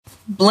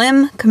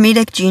Blim,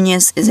 Comedic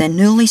Genius, is a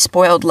newly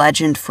spoiled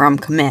legend from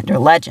Commander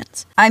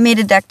Legends. I made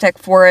a deck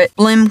for it.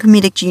 Blim,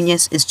 Comedic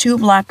Genius is 2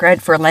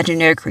 black-red for a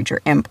legendary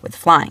creature imp with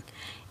flying.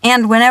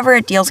 And whenever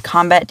it deals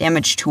combat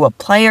damage to a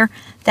player,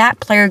 that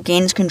player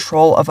gains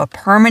control of a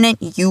permanent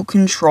you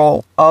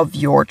control of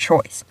your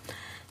choice.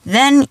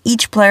 Then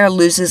each player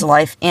loses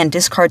life and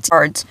discards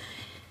cards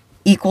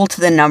equal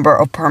to the number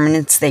of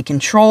permanents they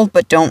control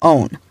but don't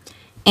own.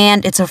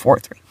 And it's a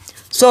 4/3.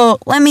 So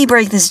let me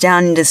break this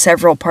down into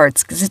several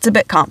parts because it's a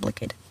bit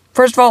complicated.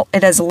 First of all,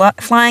 it has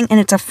flying and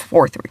it's a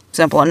 4/3.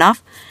 Simple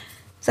enough.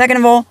 Second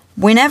of all,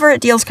 whenever it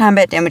deals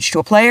combat damage to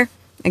a player,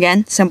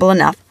 again, simple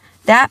enough,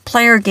 that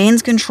player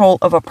gains control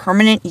of a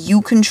permanent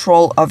you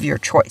control of your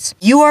choice.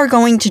 You are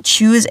going to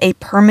choose a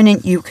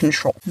permanent you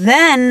control.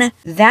 Then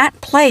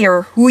that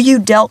player who you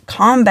dealt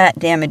combat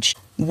damage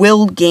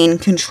will gain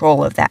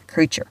control of that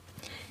creature.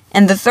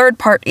 And the third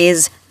part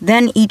is,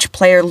 then each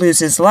player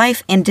loses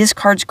life and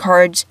discards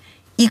cards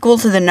equal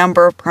to the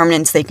number of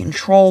permanents they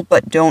control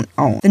but don't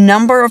own. The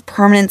number of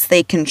permanents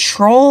they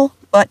control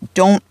but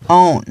don't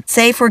own.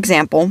 Say, for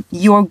example,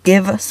 you'll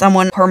give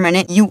someone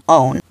permanent you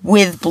own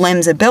with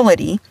Blim's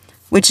ability,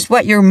 which is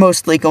what you're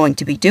mostly going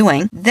to be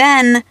doing,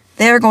 then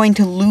they're going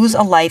to lose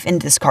a life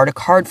and discard a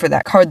card for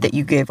that card that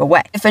you gave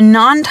away. If a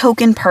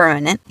non-token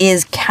permanent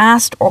is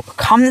cast or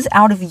comes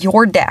out of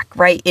your deck,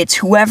 right? It's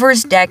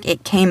whoever's deck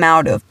it came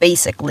out of,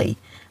 basically,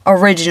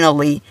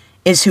 originally,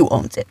 is who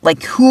owns it.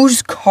 Like,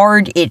 whose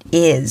card it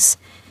is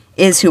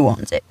who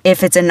owns it,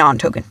 if it's a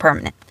non-token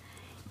permanent.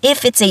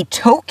 If it's a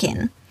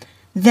token,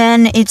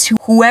 then it's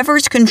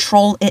whoever's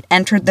control it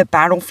entered the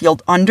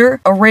battlefield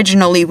under,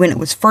 originally when it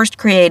was first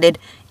created,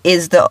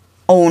 is the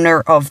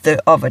owner of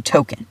a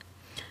token.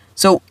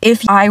 So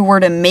if I were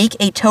to make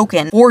a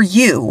token for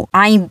you,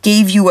 I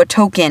gave you a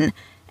token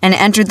and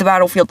entered the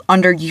battlefield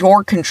under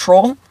your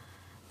control,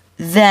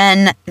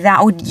 then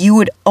you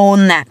would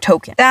own that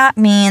token. That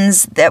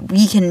means that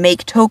we can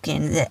make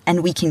tokens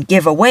and we can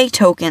give away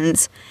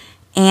tokens,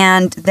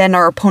 and then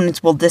our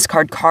opponents will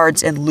discard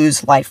cards and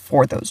lose life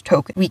for those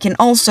tokens. We can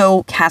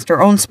also cast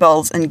our own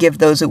spells and give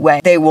those away.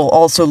 They will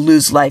also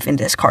lose life and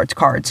discard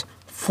cards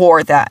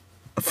for that.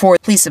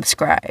 Please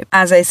subscribe.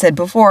 As I said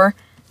before,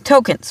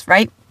 tokens,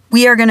 right?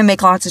 We are going to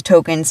make lots of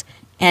tokens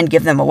and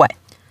give them away.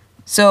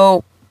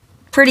 So,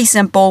 pretty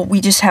simple.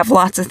 We just have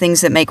lots of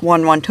things that make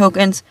 1/1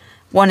 tokens.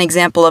 One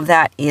example of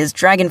that is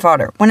Dragon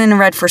Fodder. 1 in a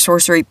red for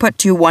sorcery, put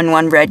 2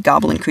 1/1 red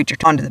goblin creature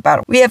onto the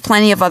battle. We have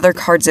plenty of other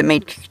cards that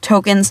make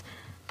tokens,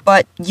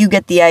 but you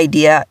get the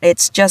idea.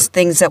 It's just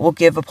things that will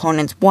give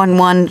opponents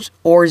 1/1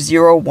 or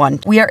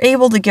 0/1. We are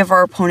able to give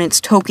our opponents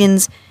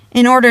tokens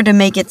in order to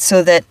make it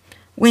so that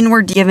when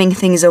we're giving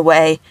things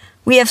away,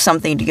 we have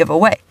something to give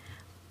away.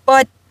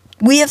 But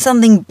we have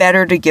something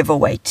better to give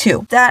away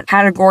too. That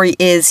category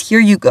is,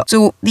 here you go.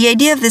 So the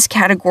idea of this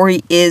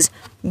category is,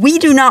 we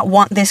do not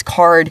want this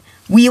card.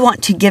 We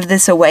want to give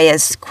this away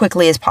as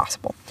quickly as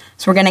possible.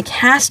 So we're going to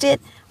cast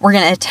it, we're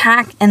going to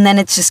attack, and then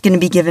it's just going to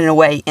be given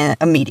away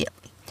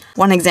immediately.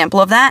 One example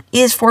of that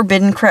is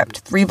Forbidden Crypt.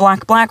 3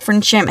 black for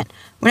enchantment.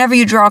 Whenever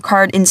you draw a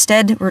card,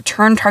 instead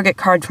return target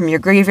card from your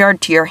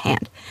graveyard to your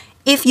hand.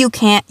 If you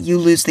can't, you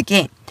lose the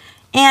game.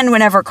 And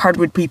whenever a card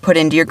would be put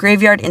into your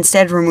graveyard,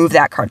 instead remove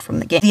that card from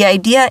the game. The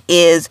idea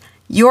is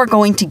you're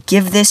going to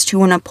give this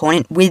to an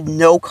opponent with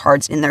no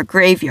cards in their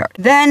graveyard.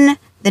 Then,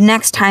 the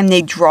next time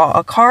they draw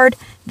a card,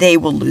 they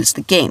will lose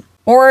the game.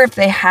 Or if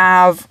they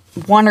have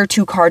 1 or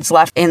 2 cards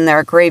left in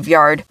their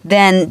graveyard,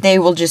 then they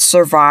will just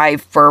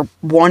survive for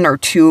 1 or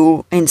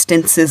 2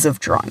 instances of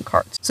drawing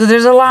cards. So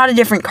there's a lot of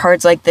different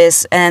cards like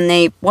this, and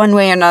they, one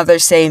way or another,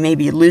 say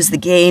maybe you lose the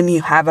game,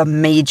 you have a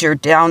major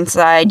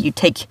downside, you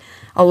take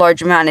a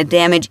large amount of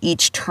damage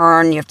each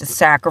turn, you have to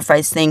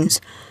sacrifice things.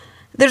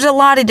 There's a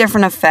lot of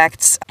different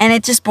effects, and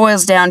it just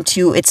boils down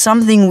to, it's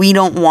something we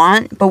don't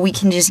want, but we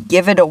can just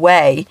give it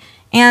away.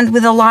 And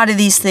with a lot of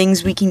these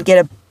things, we can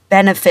get a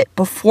benefit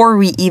before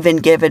we even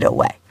give it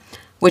away,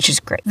 which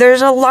is great.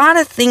 There's a lot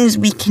of things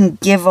we can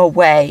give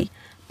away,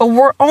 but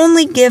we're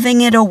only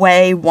giving it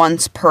away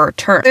once per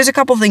turn. There's a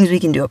couple things we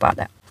can do about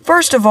that.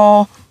 First of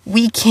all,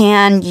 we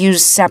can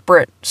use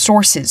separate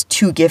sources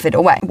to give it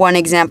away. One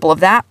example of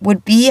that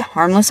would be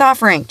Harmless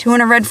Offering. 2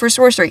 in a red for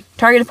sorcery.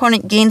 Target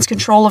opponent gains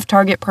control of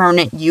target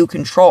permanent you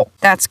control.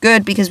 That's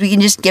good because we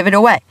can just give it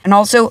away. And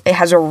also, it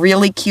has a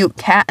really cute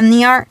cat in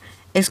the art.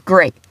 It's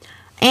great.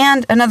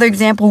 And another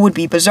example would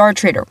be Bazaar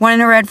Trader. 1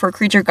 in a red for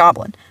creature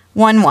goblin.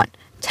 1/1.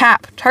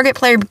 Tap. Target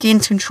player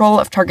gains control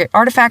of target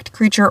artifact,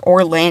 creature,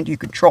 or land you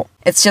control.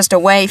 It's just a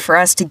way for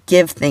us to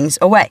give things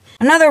away.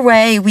 Another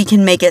way we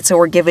can make it so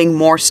we're giving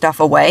more stuff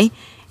away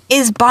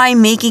is by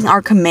making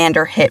our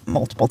commander hit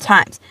multiple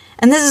times.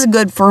 And this is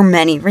good for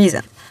many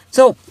reasons.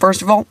 So,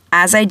 first of all,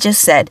 as I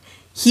just said,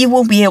 he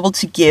will be able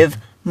to give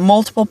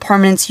multiple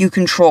permanents you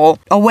control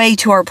away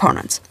to our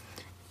opponents.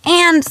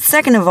 And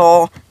second of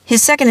all,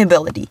 his second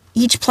ability,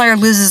 each player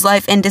loses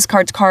life and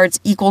discards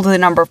cards equal to the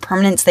number of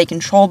permanents they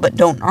control but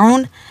don't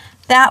own.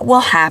 That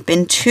will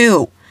happen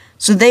too.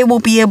 So they will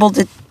be able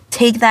to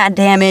take that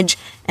damage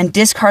and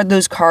discard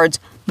those cards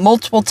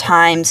multiple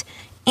times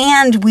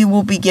and we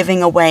will be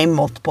giving away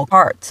multiple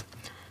cards.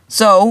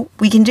 So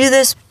we can do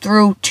this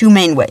through two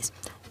main ways.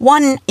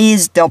 One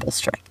is Double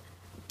Strike.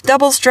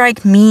 Double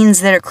Strike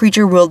means that a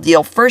creature will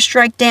deal first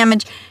strike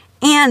damage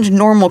and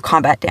normal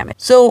combat damage,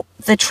 so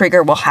the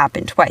trigger will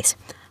happen twice.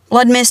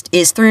 Blood Mist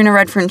is 3 and a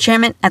red for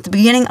enchantment. At the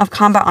beginning of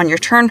combat on your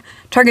turn,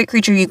 target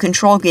creature you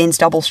control gains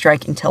Double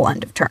Strike until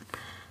end of turn.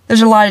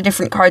 There's a lot of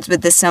different cards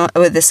with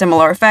a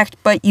similar effect,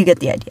 but you get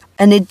the idea.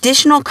 An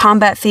additional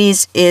combat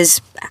phase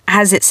is,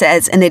 as it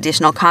says, an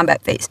additional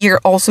combat phase.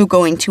 You're also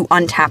going to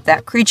untap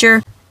that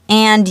creature,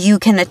 and you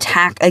can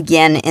attack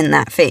again in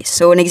that phase.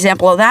 So an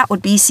example of that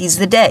would be Seize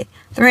the Day.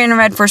 3 and a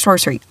red for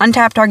sorcery.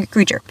 Untap target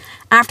creature.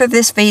 After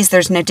this phase,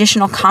 there's an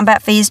additional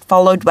combat phase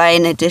followed by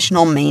an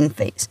additional main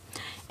phase.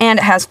 And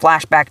it has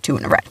flashback 2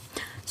 and a red.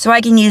 So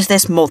I can use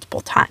this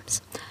multiple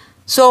times.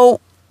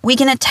 So we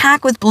can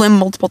attack with Blim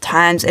multiple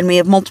times, and we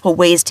have multiple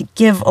ways to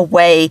give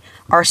away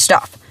our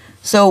stuff.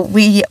 So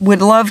we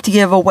would love to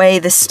give away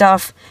the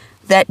stuff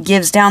that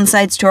gives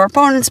downsides to our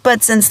opponents,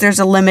 but since there's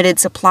a limited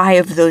supply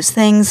of those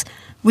things,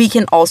 we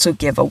can also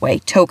give away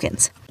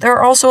tokens. There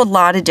are also a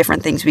lot of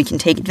different things we can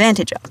take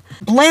advantage of.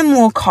 Blim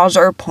will cause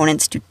our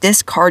opponents to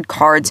discard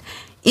cards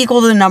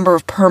equal to the number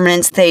of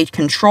permanents they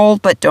control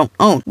but don't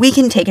own. We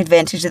can take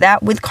advantage of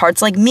that with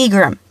cards like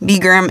Megrim.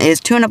 Megrim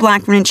is 2 and a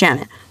black for an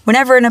enchantment.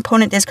 Whenever an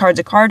opponent discards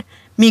a card,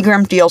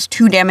 Megrim deals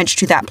 2 damage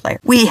to that player.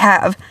 We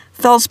have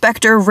Fell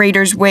Spectre,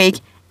 Raider's Wake,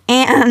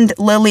 and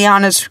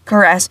Liliana's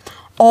Caress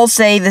all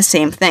say the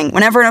same thing.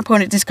 Whenever an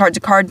opponent discards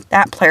a card,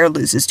 that player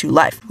loses 2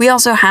 life. We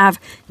also have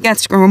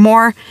Geth's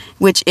Grimoire,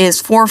 which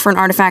is 4 for an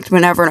artifact.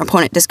 Whenever an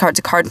opponent discards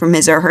a card from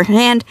his or her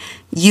hand,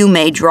 you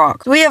may draw.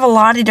 So we have a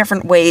lot of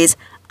different ways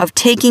of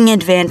taking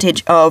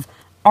advantage of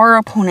our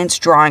opponents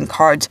drawing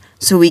cards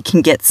so we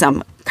can get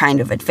some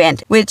kind of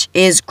advantage, which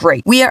is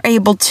great. We are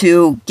able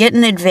to get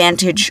an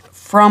advantage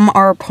from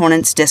our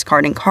opponents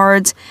discarding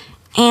cards,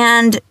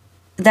 and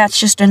that's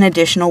just an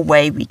additional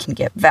way we can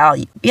get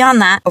value.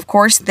 Beyond that, of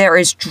course, there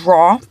is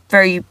draw,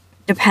 very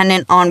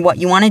dependent on what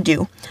you want to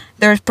do.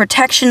 There's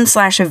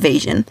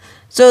protection/evasion.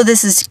 So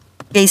this is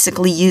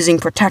basically using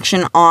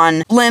protection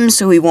on Blim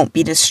so he won't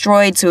be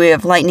destroyed. So we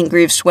have Lightning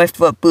Greaves,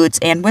 Swiftfoot Boots,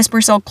 and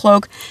Whispercell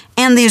Cloak.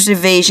 And there's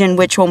evasion,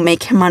 which will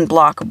make him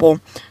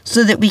unblockable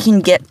so that we can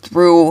get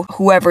through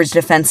whoever's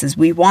defenses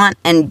we want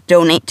and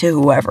donate to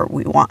whoever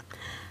we want.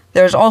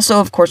 There's also,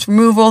 of course,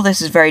 removal.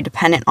 This is very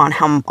dependent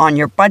on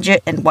your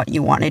budget and what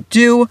you want to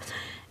do.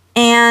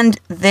 And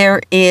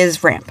there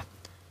is ramp.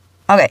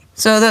 Okay,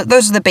 so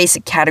those are the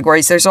basic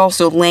categories. There's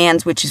also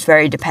lands, which is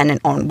very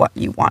dependent on what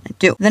you want to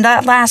do. Then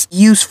that last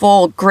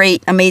useful,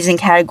 great, amazing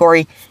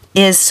category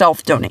is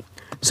self-donate.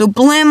 So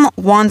Blim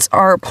wants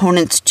our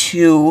opponents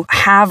to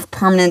have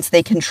permanents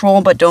they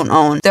control but don't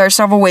own. There are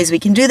several ways we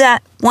can do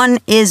that. One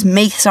is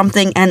make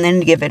something and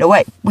then give it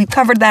away. We've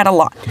covered that a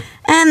lot.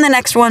 And the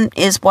next one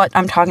is what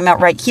I'm talking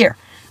about right here.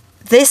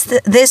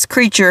 This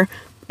creature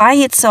by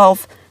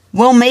itself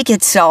will make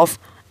itself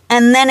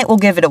and then it will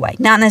give it away.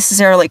 Not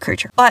necessarily a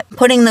creature, but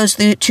putting those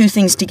two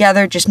things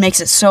together just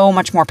makes it so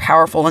much more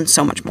powerful and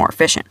so much more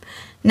efficient.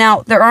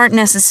 Now, there aren't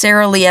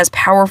necessarily as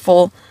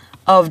powerful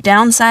of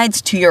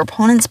downsides to your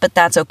opponents, but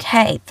that's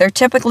okay. There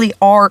typically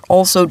are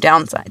also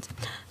downsides.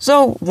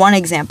 So one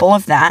example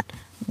of that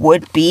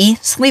would be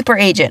Sleeper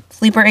Agent.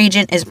 Sleeper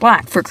Agent is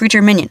black for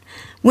creature minion.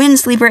 When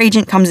Sleeper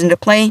Agent comes into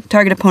play,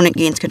 target opponent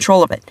gains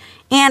control of it.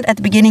 And at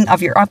the beginning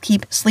of your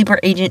upkeep, Sleeper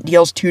Agent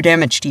deals 2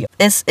 damage to you.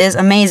 This is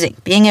amazing.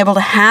 Being able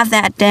to have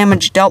that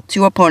damage dealt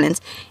to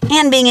opponents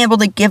and being able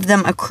to give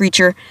them a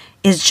creature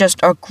is just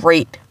a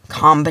great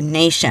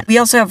combination. We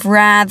also have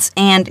Wraths,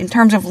 and in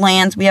terms of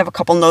lands, we have a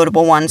couple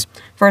notable ones.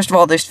 First of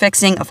all, there's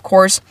Fixing, of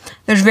course.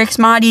 There's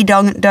Vixmati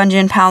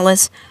Dungeon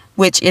Palace,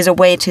 which is a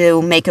way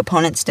to make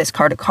opponents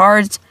discard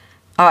cards,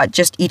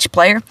 just each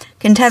player.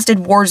 Contested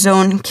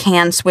Warzone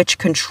can switch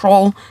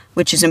control,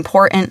 which is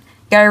important.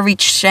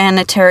 Gyrereach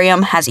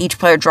Sanitarium has each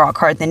player draw a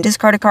card, then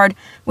discard a card,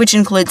 which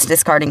includes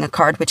discarding a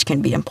card, which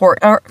can be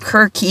important.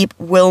 Carekeep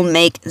will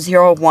make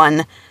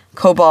 0/1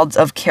 Kobolds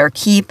of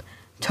Carekeep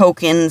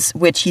tokens,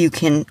 which you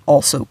can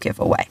also give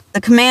away.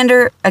 The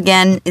commander,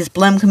 again, is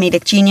Blim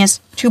Comedic Genius,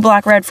 2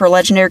 black-red for a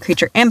legendary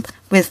creature imp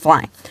with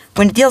flying.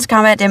 When it deals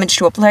combat damage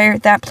to a player,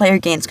 that player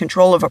gains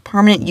control of a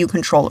permanent you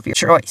control of your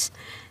choice.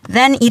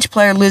 Then each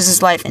player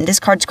loses life and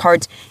discards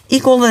cards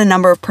equal to the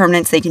number of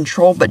permanents they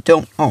control but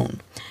don't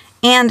own.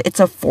 And it's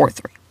a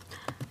 4/3.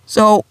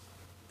 So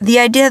the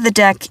idea of the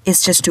deck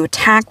is just to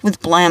attack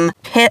with Blim,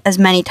 hit as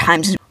many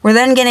times. We're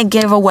then going to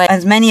give away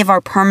as many of our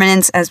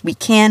permanents as we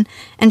can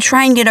and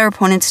try and get our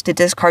opponents to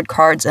discard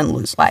cards and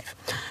lose life.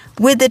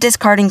 With the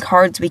discarding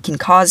cards, we can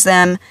cause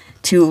them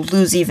to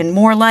lose even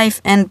more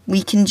life, and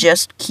we can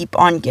just keep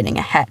on getting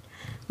ahead.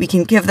 We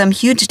can give them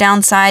huge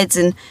downsides,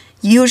 and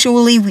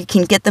usually we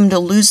can get them to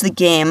lose the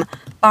game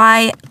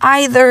by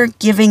either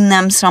giving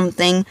them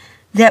something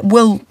that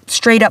will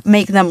straight up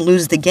make them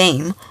lose the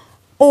game,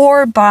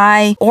 or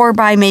by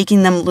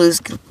making them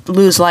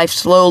lose life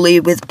slowly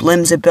with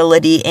Blim's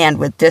ability and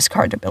with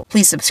discard ability.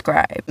 Please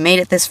subscribe. Made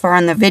it this far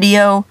in the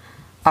video.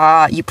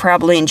 You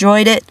probably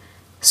enjoyed it.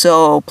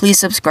 So please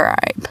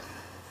subscribe.